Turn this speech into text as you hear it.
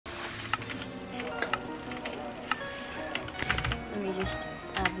just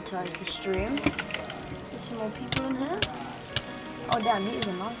advertise the stream. Get some more people in here. Oh damn, he is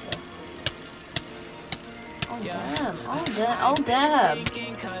a knife. Oh damn, oh damn, oh damn.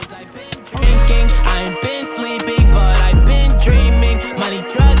 I ain't been sleeping, but I've been dreaming. Money,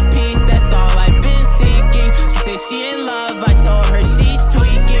 drugs, peace, that's all I've been seeking. She said she in love, I told her she's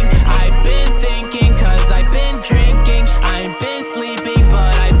tweaking. I've been thinking, cause I've been drinking. I ain't been sleeping,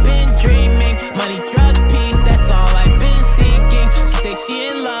 but I've been dreaming. Money, drugs, peace, that's all I've been seeking. She said she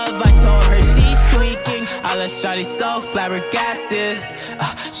in love, I told her she's tweaking. I left shawty so flabbergasted.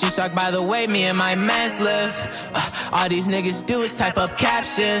 She's shocked by the way me and my mans live. All these niggas do is type up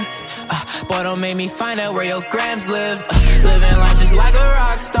captions. Boy, don't make me find out where your grams live. Living life just like a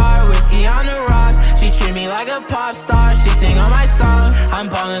rock star, whiskey on the rocks. She treat me like a pop star, she sing all my songs. I'm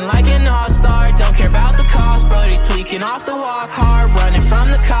ballin' like an all-star, don't care about the cost. Brody tweaking off the walk hard, running from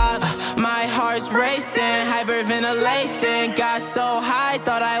the cops. My heart's racing, hyperventilation. Got so high,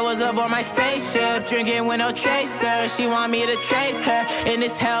 thought I was aboard my spaceship. Drinking with no chaser, she want me to chase her. In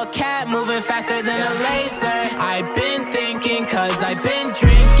this Hellcat, moving faster than a laser. I've been thinking, cause I've been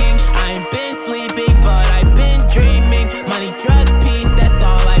drinking. I ain't been sleeping, but I've been dreaming. Money, drugs, peace, that's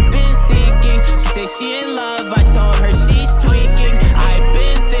all I've been seeking. She said she in love, I told her she's tweaking. I've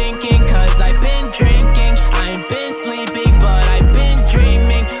been thinking, cause I've been drinking. I ain't been sleeping, but I've been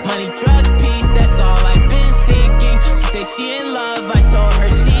dreaming. Money, drugs, peace, that's all I've been seeking. She said she in love, I told her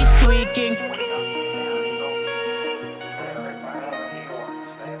she's tweaking.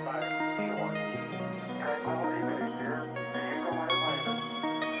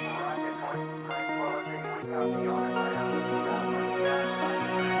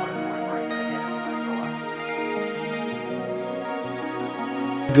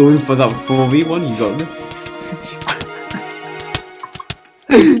 Going for that 4v1, you got this.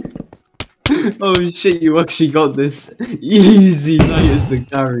 Oh shit, you actually got this. Easy, that is the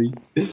carry.